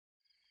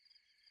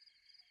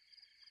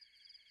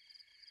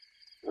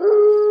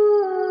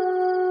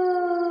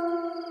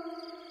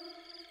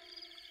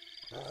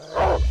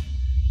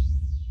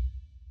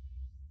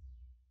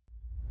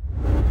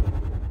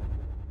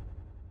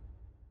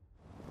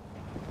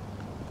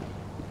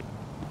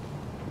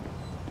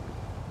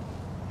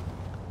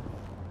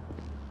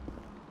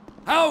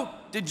How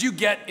did you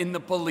get in the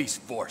police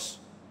force?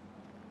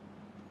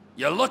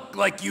 You look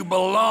like you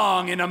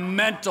belong in a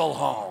mental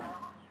home.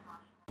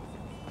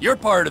 You're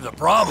part of the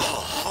problem.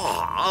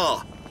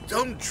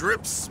 Don't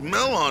drip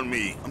smell on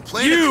me. I'm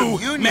playing a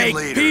communion make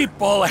later.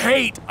 People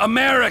hate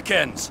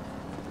Americans.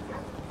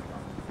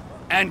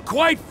 And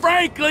quite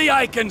frankly,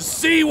 I can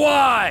see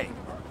why.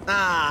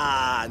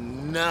 Ah,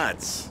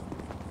 nuts.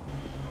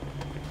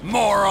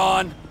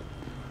 Moron.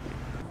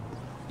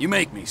 You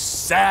make me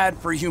sad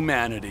for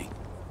humanity.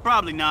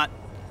 Probably not.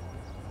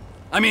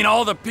 I mean,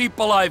 all the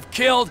people I've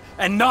killed,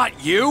 and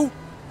not you?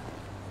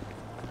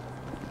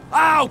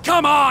 Oh,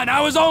 come on!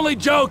 I was only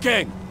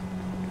joking!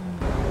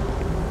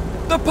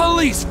 The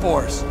police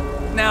force.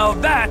 Now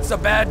that's a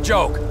bad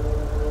joke.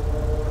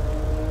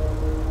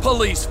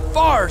 Police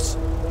farce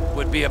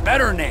would be a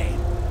better name.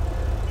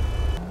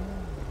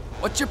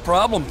 What's your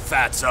problem,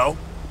 fatso?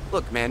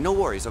 Look, man, no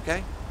worries,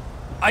 okay?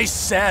 I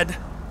said,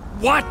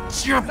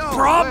 what's your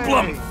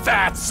problem,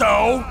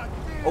 fatso?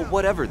 Oh,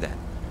 whatever then.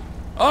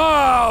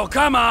 Oh,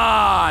 come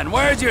on!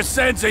 Where's your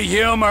sense of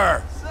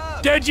humor?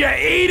 Did you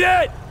eat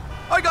it?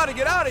 I gotta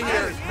get out of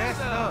here!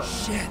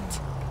 Shit.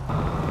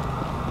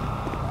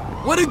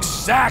 What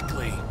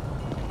exactly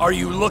are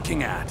you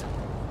looking at?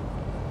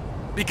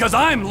 Because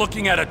I'm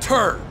looking at a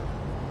turd.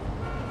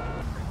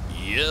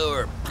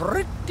 You're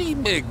pretty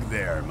big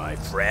there, my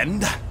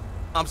friend.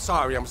 I'm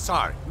sorry.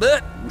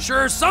 But I'm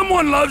sure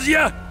someone loves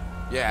you.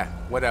 Yeah,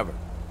 whatever.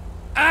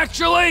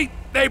 Actually,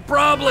 they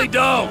probably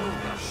don't.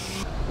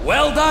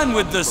 Well done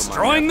with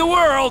destroying the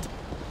world.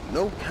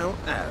 No count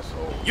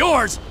asshole.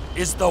 Yours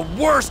is the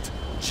worst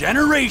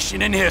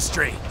generation in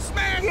history.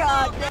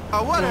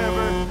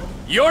 Whatever.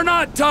 You're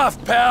not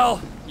tough,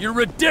 pal. You're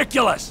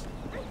ridiculous.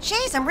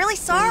 Jeez, I'm really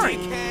sorry.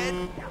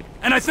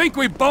 And I think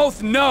we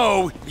both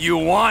know you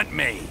want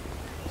me.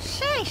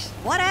 Sheesh,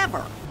 whatever.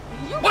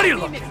 What are you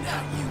looking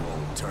at, you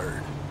old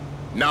turd?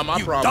 Not my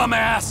You problem.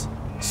 dumbass.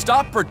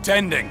 Stop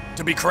pretending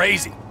to be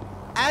crazy.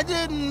 I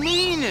didn't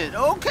mean it,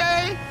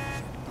 okay?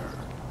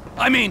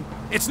 I mean,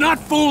 it's not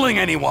fooling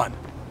anyone.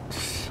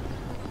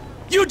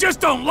 You just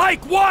don't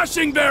like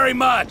washing very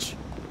much.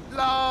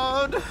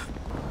 Lord.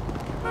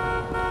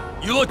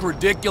 You look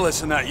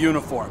ridiculous in that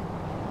uniform.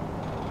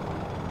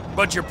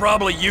 But you're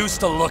probably used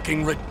to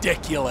looking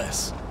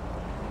ridiculous.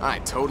 I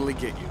totally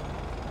get you.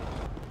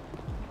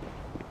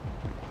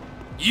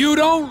 You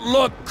don't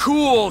look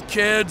cool,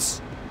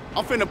 kids.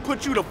 I'm finna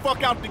put you the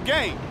fuck out the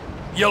game.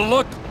 You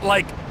look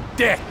like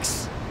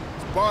dicks.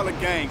 Barley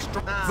gang.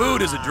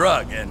 Food is a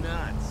drug, and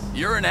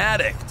you're an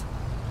addict.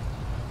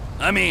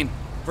 I mean,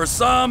 for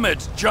some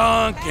it's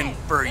junk, and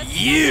for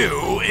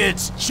you,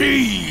 it's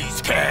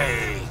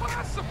cheesecake.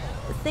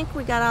 I think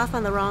we got off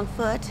on the wrong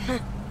foot.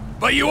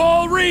 But you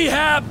all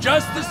rehab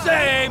just the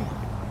same.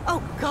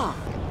 Oh, God.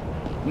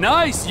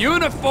 Nice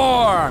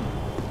uniform.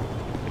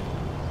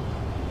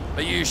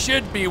 But you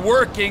should be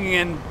working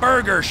in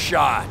Burger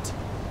Shot.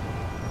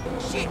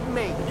 Shit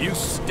me. You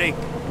stink.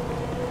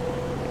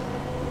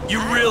 You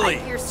really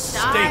like your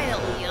stink.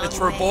 style, young It's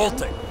man.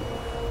 revolting.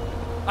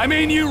 I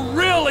mean, you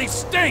really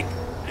stink.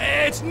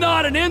 It's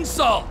not an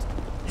insult.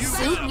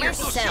 Suit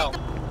yourself.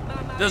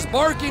 Does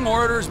barking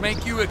orders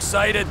make you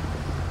excited?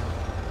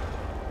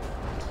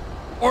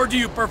 Or do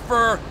you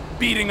prefer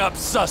beating up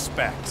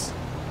suspects?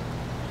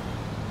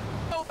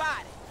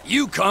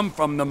 You come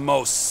from the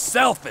most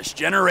selfish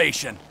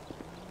generation.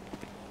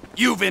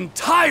 You've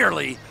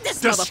entirely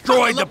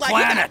destroyed the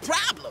planet.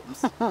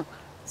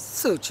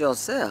 Suit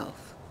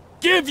yourself.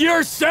 Give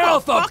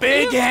yourself a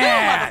big you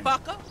hand. too,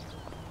 motherfucker.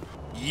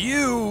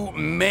 You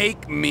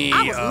make me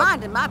I was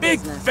minding my a big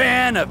business.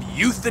 fan of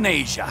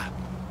euthanasia.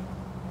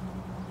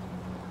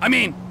 I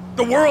mean,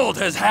 the world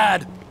has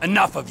had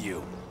enough of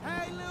you.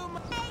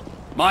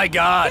 My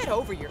God, Get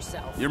over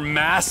yourself. you're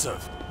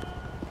massive.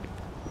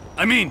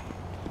 I mean,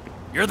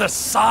 you're the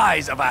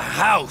size of a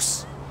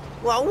house.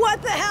 Well,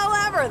 what the hell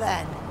ever,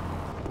 then?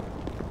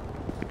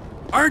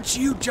 Aren't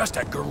you just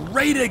a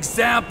great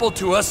example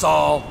to us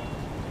all?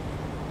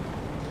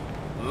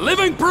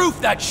 Living proof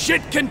that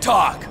shit can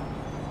talk.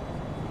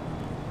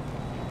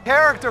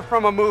 Character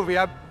from a movie.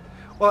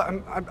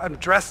 I'm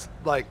dressed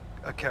like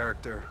a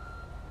character.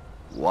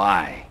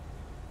 Why?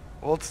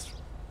 Well, it's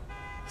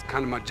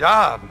kind of my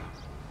job.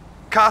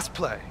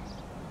 Cosplay.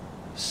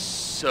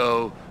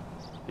 So,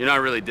 you're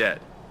not really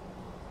dead?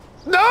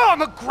 No,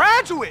 I'm a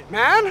graduate,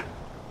 man.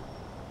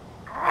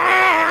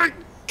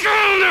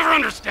 I'll never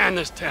understand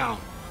this town.